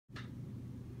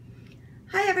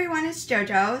Hi everyone, it's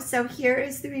JoJo. So here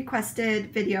is the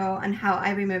requested video on how I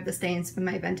remove the stains from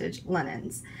my vintage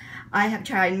linens. I have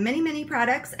tried many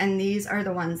products and these are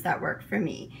the ones that work for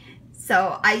me.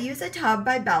 So I use a tub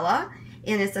by Bella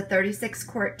and it's a 36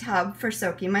 quart tub for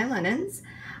soaking my linens.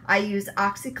 I use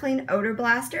Oxi Clean Odor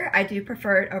Blaster. I do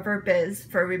prefer it over Biz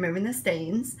for removing the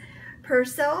stains.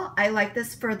 Percil, I like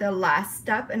this for the last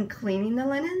step in cleaning the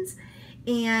linens.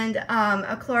 And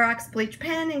a Clorox Bleach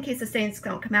Pen in case the stains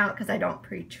don't come out because I don't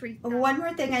pre-treat them. One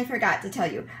more thing I forgot to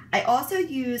tell you. I also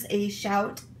use a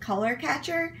Shout color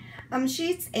catcher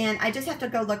sheets, and I just have to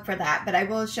go look for that, but I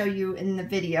will show you in the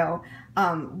video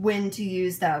when to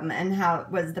use them and how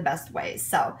was the best way.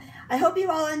 So I hope you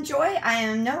all enjoy. I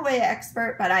am no way an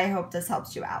expert, but I hope this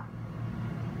helps you out.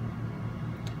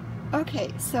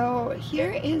 Okay, so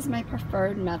here is my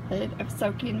preferred method of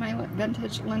soaking my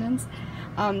vintage linens.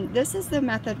 This is the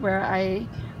method where I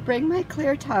bring my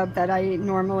clear tub that I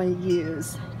normally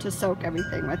use to soak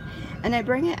everything with, and I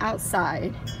bring it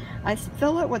outside. I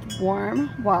fill it with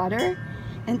warm water,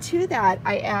 and to that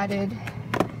I added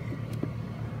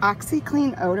Oxi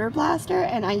Clean Odor Blaster,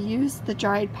 and I use the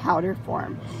dried powder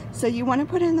form. So you want to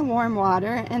put in the warm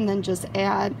water and then just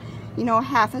add, you know,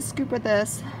 half a scoop of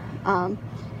this.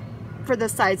 For the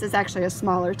size, it's actually a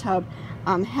smaller tub.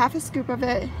 Half a scoop of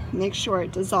it, make sure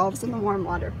it dissolves in the warm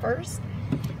water first,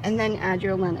 and then add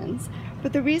your linens.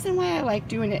 But the reason why I like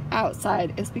doing it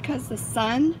outside is because the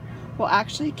sun will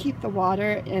actually keep the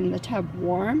water in the tub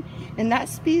warm, and that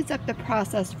speeds up the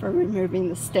process for removing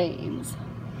the stains.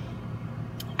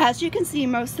 As you can see,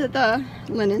 most of the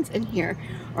linens in here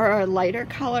are a lighter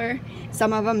color.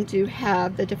 Some of them do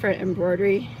have the different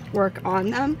embroidery work on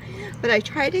them, but I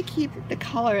try to keep the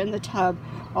color in the tub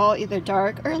all either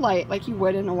dark or light like you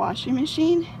would in a washing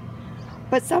machine.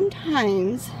 But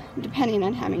sometimes, depending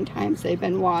on how many times they've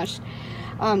been washed,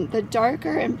 the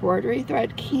darker embroidery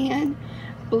thread can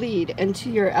bleed into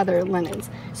your other linens.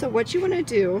 So what you want to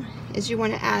do is you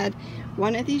want to add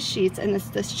one of these sheets, and it's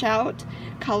the Shout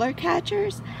color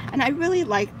catchers, and I really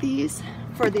like these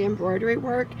for the embroidery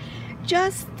work,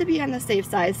 just to be on the safe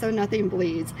side so nothing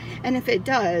bleeds. And if it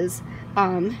does,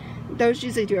 those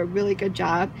usually do a really good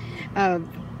job of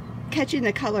catching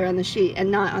the color on the sheet and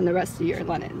not on the rest of your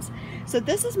linens. So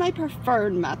this is my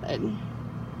preferred method.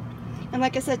 And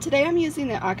like I said, today I'm using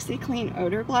the Oxi Clean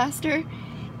Odor Blaster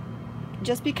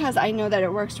just because I know that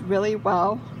it works really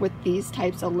well with these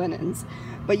types of linens.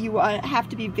 But you have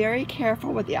to be very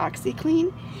careful with the Oxi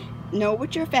Clean. Know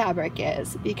what your fabric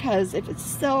is, because if it's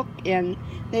silk, and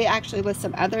they actually list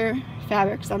some other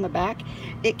fabrics on the back,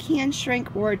 it can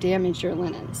shrink or damage your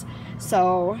linens.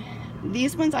 So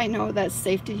these ones I know that's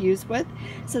safe to use with,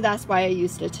 so that's why I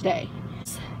used it today.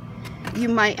 You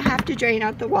might have to drain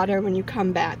out the water when you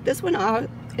come back. This one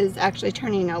is actually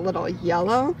turning a little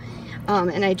yellow,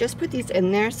 and I just put these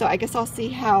in there, so I guess I'll see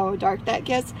how dark that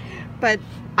gets. But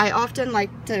I often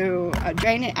like to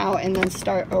drain it out and then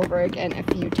start over again a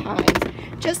few times,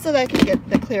 just so that I can get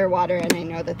the clear water and I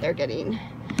know that they're getting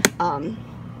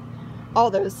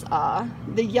all those,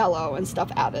 the yellow and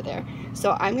stuff out of there.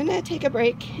 So I'm going to take a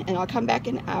break and I'll come back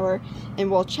in an hour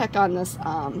and we'll check on this,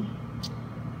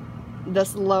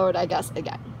 this load, I guess,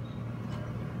 again.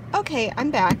 Okay,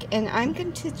 I'm back and I'm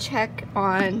going to check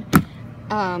on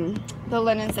the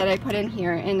linens that I put in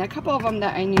here, and a couple of them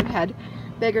that I knew had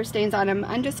bigger stains on them.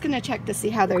 I'm just going to check to see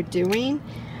how they're doing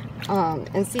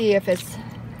and see if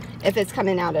it's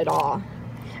coming out at all.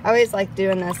 I always like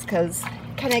doing this because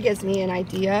it kind of gives me an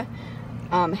idea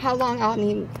how long I'll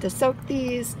need to soak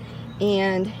these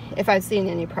and if I've seen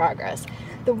any progress.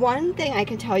 The one thing I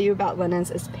can tell you about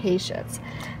linens is patience.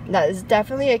 That is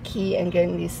definitely a key in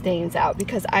getting these stains out,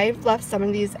 because I've left some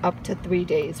of these up to 3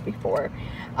 days before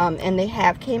and they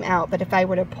have came out, but if I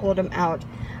would have pulled them out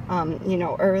you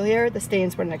know, earlier, the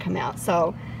stains wouldn't have come out.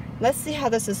 So let's see how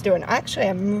this is doing. Actually,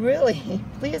 I'm really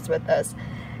pleased with this.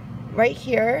 Right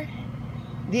here,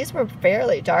 these were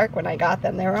fairly dark when I got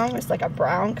them. They were almost like a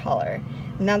brown color.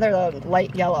 Now they're a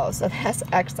light yellow, so that's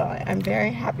excellent. I'm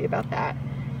very happy about that.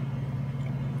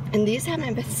 And these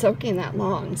haven't been soaking that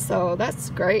long, so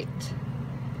that's great.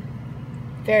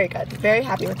 Very good. Very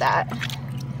happy with that.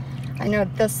 I know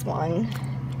this one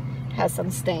has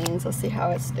some stains. Let's see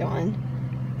how it's doing.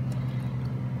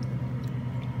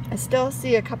 I still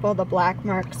see a couple of the black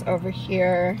marks over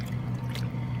here.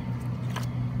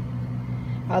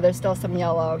 Oh, there's still some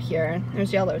yellow here.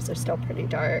 Those yellows are still pretty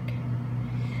dark.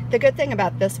 The good thing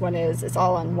about this one is it's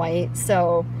all on white,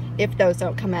 so if those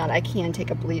don't come out, I can take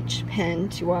a bleach pen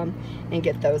to them and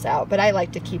get those out. But I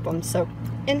like to keep them soaked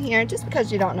in here just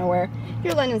because you don't know where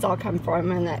your linens all come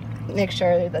from, and that make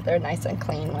sure that they're nice and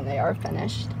clean when they are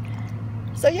finished.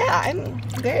 So yeah, I'm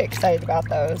very excited about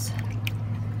those.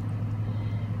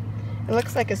 It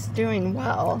looks like it's doing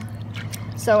well.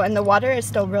 So, and the water is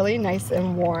still really nice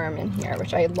and warm in here,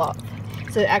 which I love.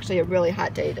 So actually a really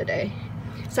hot day today.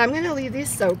 So I'm gonna leave these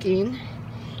soaking,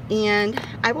 and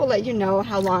I will let you know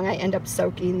how long I end up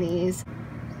soaking these.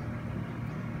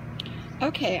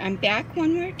 Okay, I'm back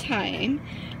one more time.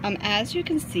 As you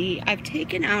can see, I've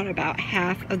taken out about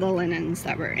half of the linens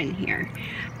that were in here.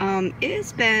 It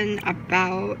has been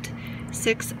about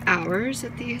 6 hours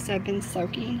that these have been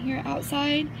soaking here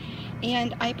outside,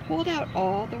 and I pulled out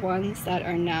all the ones that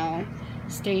are now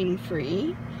stain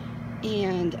free,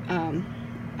 and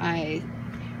I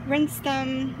rinsed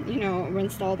them, you know,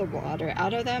 rinsed all the water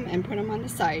out of them and put them on the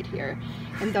side here,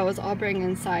 and those I'll bring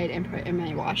inside and put in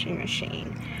my washing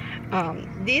machine.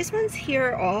 These ones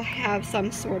here all have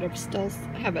some sort of, still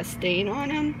have a stain on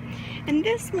them, and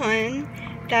this one,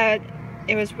 that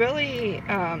it was really,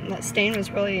 that stain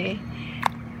was really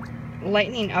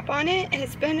lightening up on it, and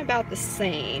it's been about the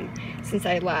same since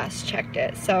I last checked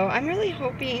it. So I'm really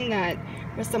hoping that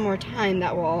with some more time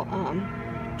that will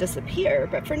disappear,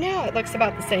 but for now it looks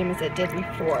about the same as it did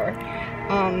before.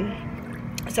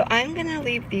 So I'm gonna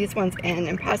leave these ones in,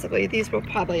 and possibly these will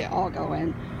probably all go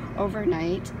in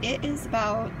overnight. It is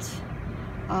about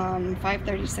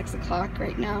 5:30, 6 o'clock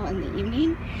right now in the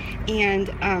evening,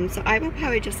 and so I will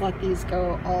probably just let these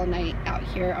go all night out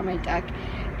here on my deck.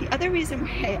 The other reason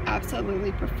why I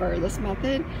absolutely prefer this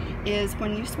method is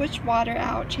when you switch water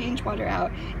out, change water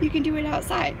out, you can do it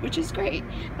outside, which is great.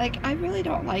 Like, I really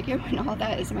don't like it when all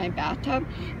that is in my bathtub,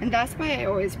 and that's why I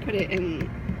always put it in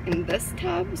this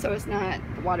tub, so it's not,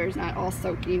 the water is not all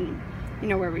soaking, you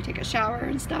know, where we take a shower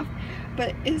and stuff.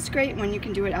 But it's great when you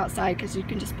can do it outside, because you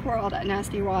can just pour all that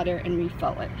nasty water and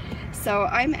refill it. So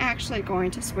I'm actually going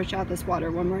to switch out this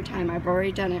water one more time. I've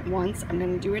already done it once. I'm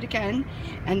going to do it again,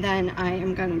 and then I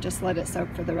am going to just let it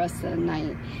soak for the rest of the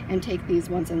night and take these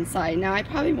ones inside. Now I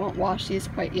probably won't wash these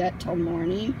quite yet till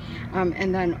morning,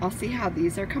 and then I'll see how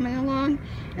these are coming along,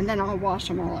 and then I'll wash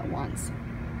them all at once.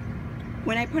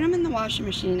 When I put them in the washing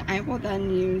machine, I will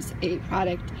then use a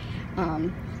product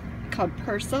called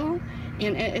Percil,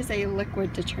 and it is a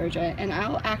liquid detergent, and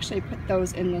I'll actually put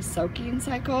those in the soaking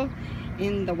cycle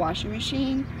in the washing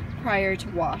machine prior to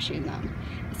washing them.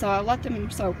 So I'll let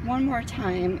them soak one more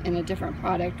time in a different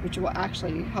product, which will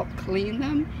actually help clean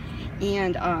them,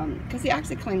 and because the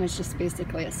Oxi Clean is just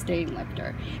basically a stain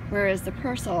lifter, whereas the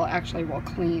Percil actually will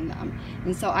clean them.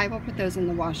 And so I will put those in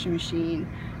the washing machine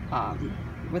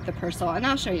with the Percil, and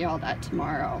I'll show you all that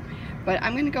tomorrow. But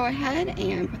I'm going to go ahead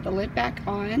and put the lid back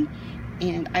on,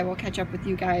 and I will catch up with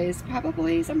you guys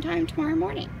probably sometime tomorrow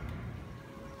morning.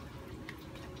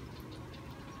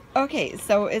 Okay,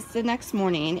 so it's the next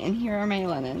morning, and here are my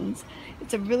linens.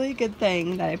 It's a really good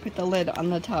thing that I put the lid on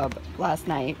the tub last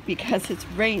night, because it's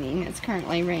raining. It's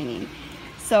currently raining.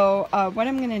 So what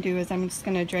I'm going to do is I'm just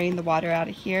going to drain the water out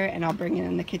of here, and I'll bring it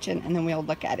in the kitchen, and then we'll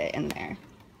look at it in there.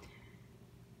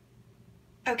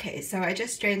 Okay, so I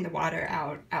just drained the water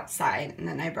outside, and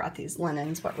then I brought these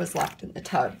linens, what was left in the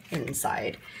tub,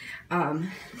 inside.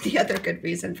 The other good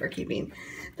reason for keeping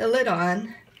the lid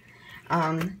on,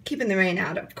 keeping the rain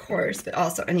out, of course, but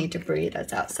also any debris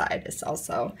that's outside. This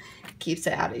also keeps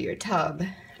it out of your tub.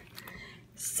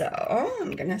 So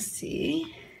I'm gonna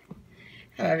see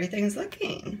how everything's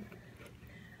looking.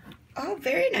 Oh,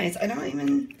 very nice. I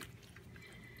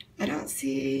don't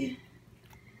see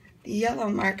the yellow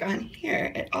mark on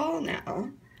here at all now.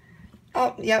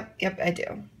 Oh, yep, I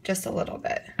do. Just a little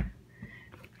bit.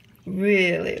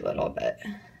 Really little bit.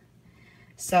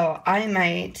 So I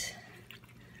might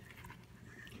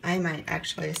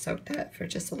actually soak that for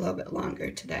just a little bit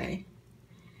longer today,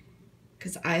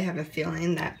 because I have a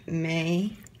feeling that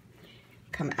may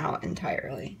come out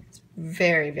entirely. It's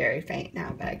very, very faint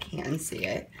now, but I can see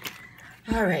it.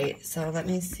 All right, so let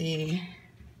me see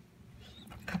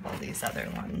a couple of these other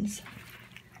ones.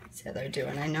 See how they're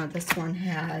doing. I know this one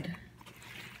had,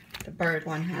 the bird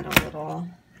one had a little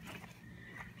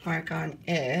mark on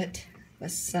it, the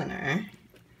center.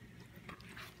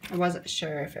 I wasn't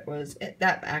sure if it was,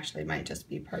 that actually might just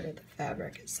be part of the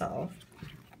fabric itself.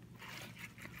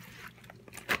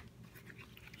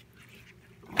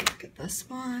 I'll look at this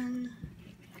one.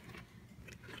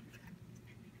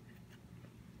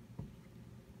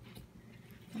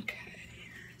 Okay,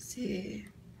 see,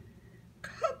 a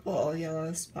couple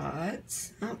yellow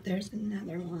spots. Oh, there's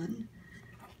another one.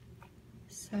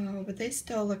 So, but they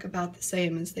still look about the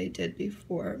same as they did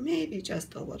before, maybe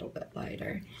just a little bit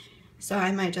lighter. So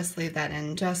I might just leave that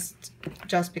in just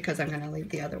because I'm going to leave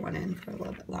the other one in for a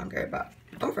little bit longer. But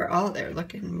overall, they're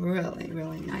looking really,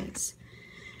 really nice.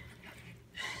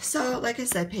 So like I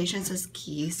said, patience is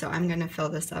key, so I'm going to fill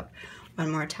this up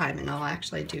one more time, and I'll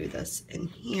actually do this in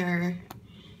here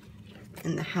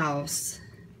in the house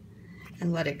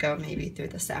and let it go maybe through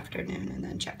this afternoon and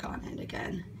then check on it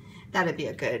again. That'd be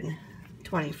a good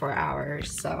 24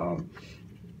 hours. So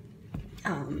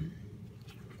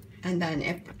and then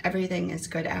if everything is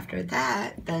good after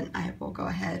that, then I will go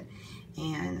ahead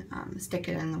and stick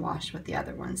it in the wash with the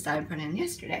other ones that I put in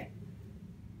yesterday.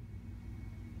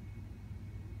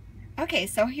 Okay,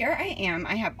 so here I am.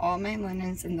 I have all my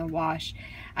linens in the wash.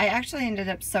 I actually ended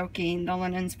up soaking the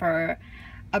linens for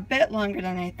a bit longer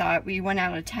than I thought. We went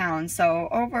out of town, so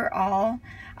overall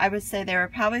I would say they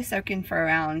were probably soaking for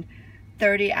around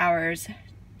 30 hours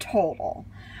total.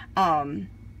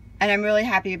 And I'm really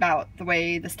happy about the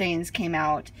way the stains came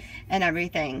out and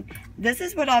everything. This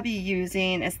is what I'll be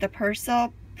using. It's the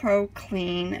Percil Pro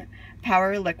Clean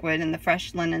Power Liquid in the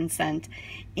fresh linen scent,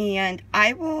 and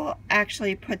I will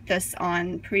actually put this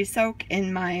on pre-soak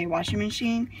in my washing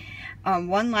machine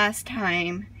one last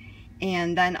time,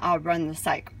 and then I'll run the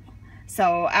cycle.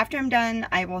 So after I'm done,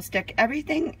 I will stick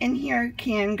everything in here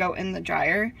can go in the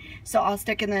dryer. So I'll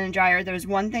stick it in the dryer. There's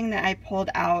one thing that I pulled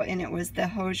out, and it was the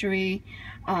hosiery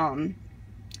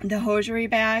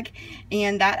bag,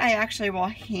 and that I actually will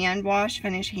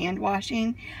finish hand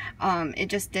washing. It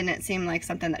just didn't seem like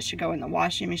something that should go in the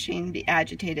washing machine, be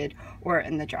agitated, or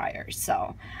in the dryer.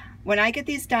 So when I get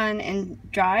these done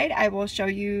and dried, I will show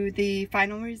you the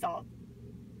final result.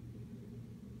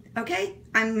 Okay,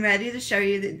 I'm ready to show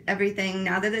you everything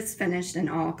now that it's finished and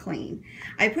all clean.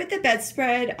 I put the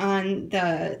bedspread on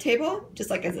the table, just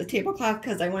like as a tablecloth,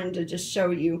 because I wanted to just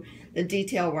show you the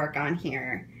detail work on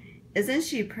here. Isn't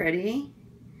she pretty?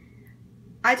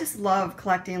 I just love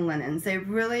collecting linens. They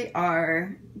really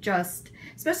are just,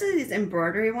 especially these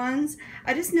embroidery ones.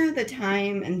 I just know the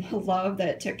time and the love that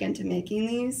it took into making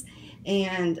these,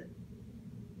 and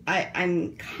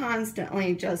I'm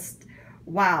constantly just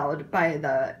wowed by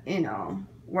the,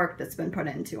 work that's been put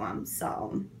into them.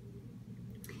 So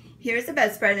here's the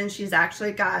bedspread, and she's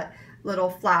actually got little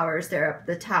flowers there up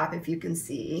the top, if you can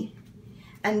see.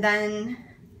 And then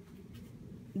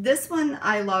this one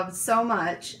I loved so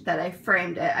much that I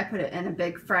framed it. I put it in a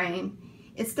big frame.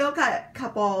 It's still got a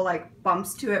couple like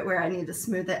bumps to it where I need to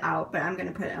smooth it out, but I'm going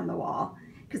to put it on the wall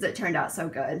because it turned out so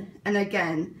good. And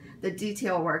again, the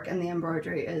detail work and the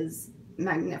embroidery is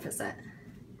magnificent.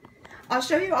 I'll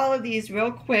show you all of these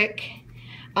real quick.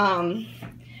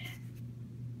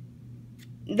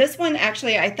 This one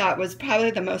actually I thought was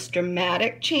probably the most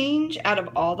dramatic change out of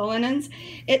all the linens.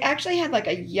 It actually had like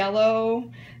a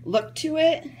yellow look to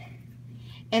it,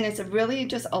 and it's really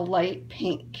just a light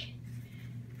pink.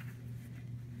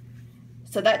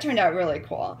 So that turned out really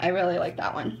cool. I really like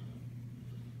that one.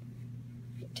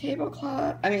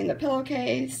 The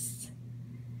pillowcase.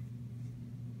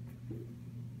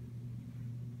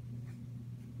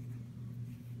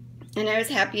 And I was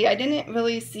happy. I didn't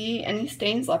really see any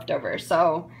stains left over,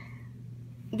 so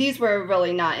these were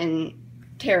really not in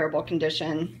terrible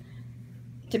condition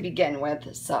to begin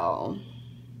with, so.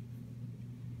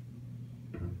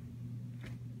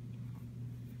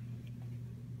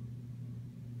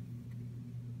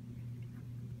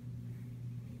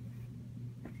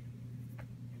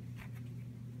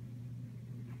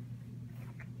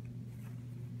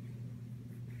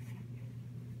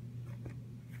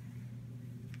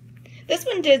 This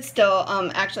one did still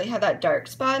actually have that dark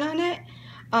spot on it.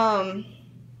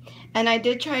 And I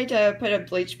did try to put a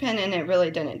bleach pen, and it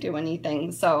really didn't do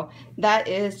anything. So that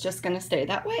is just going to stay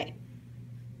that way.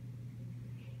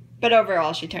 But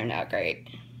overall, she turned out great.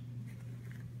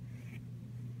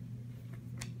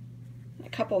 A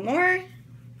couple more.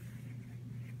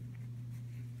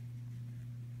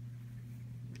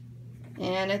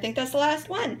 And I think that's the last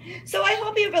one. So I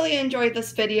hope you really enjoyed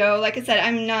this video. Like I said,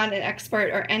 I'm not an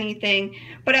expert or anything,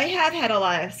 but I have had a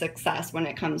lot of success when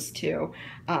it comes to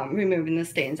removing the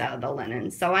stains out of the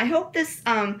linen. So I hope this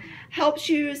helps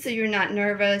you so you're not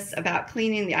nervous about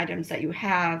cleaning the items that you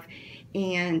have.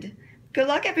 And good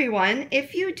luck, everyone.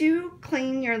 If you do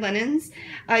clean your linens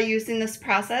using this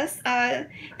process and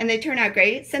they turn out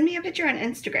great, send me a picture on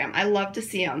Instagram. I love to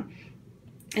see them.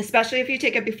 Especially if you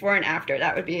take a before and after,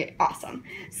 that would be awesome.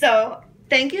 So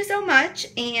thank you so much,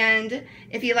 and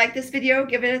if you like this video,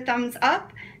 give it a thumbs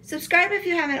up, subscribe if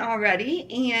you haven't already,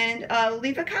 and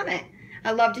leave a comment.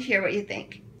 I'd love to hear what you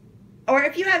think. Or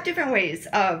if you have different ways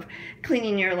of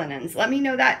cleaning your linens, let me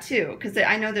know that too, because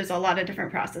I know there's a lot of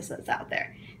different processes out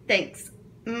there. Thanks.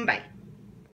 Bye.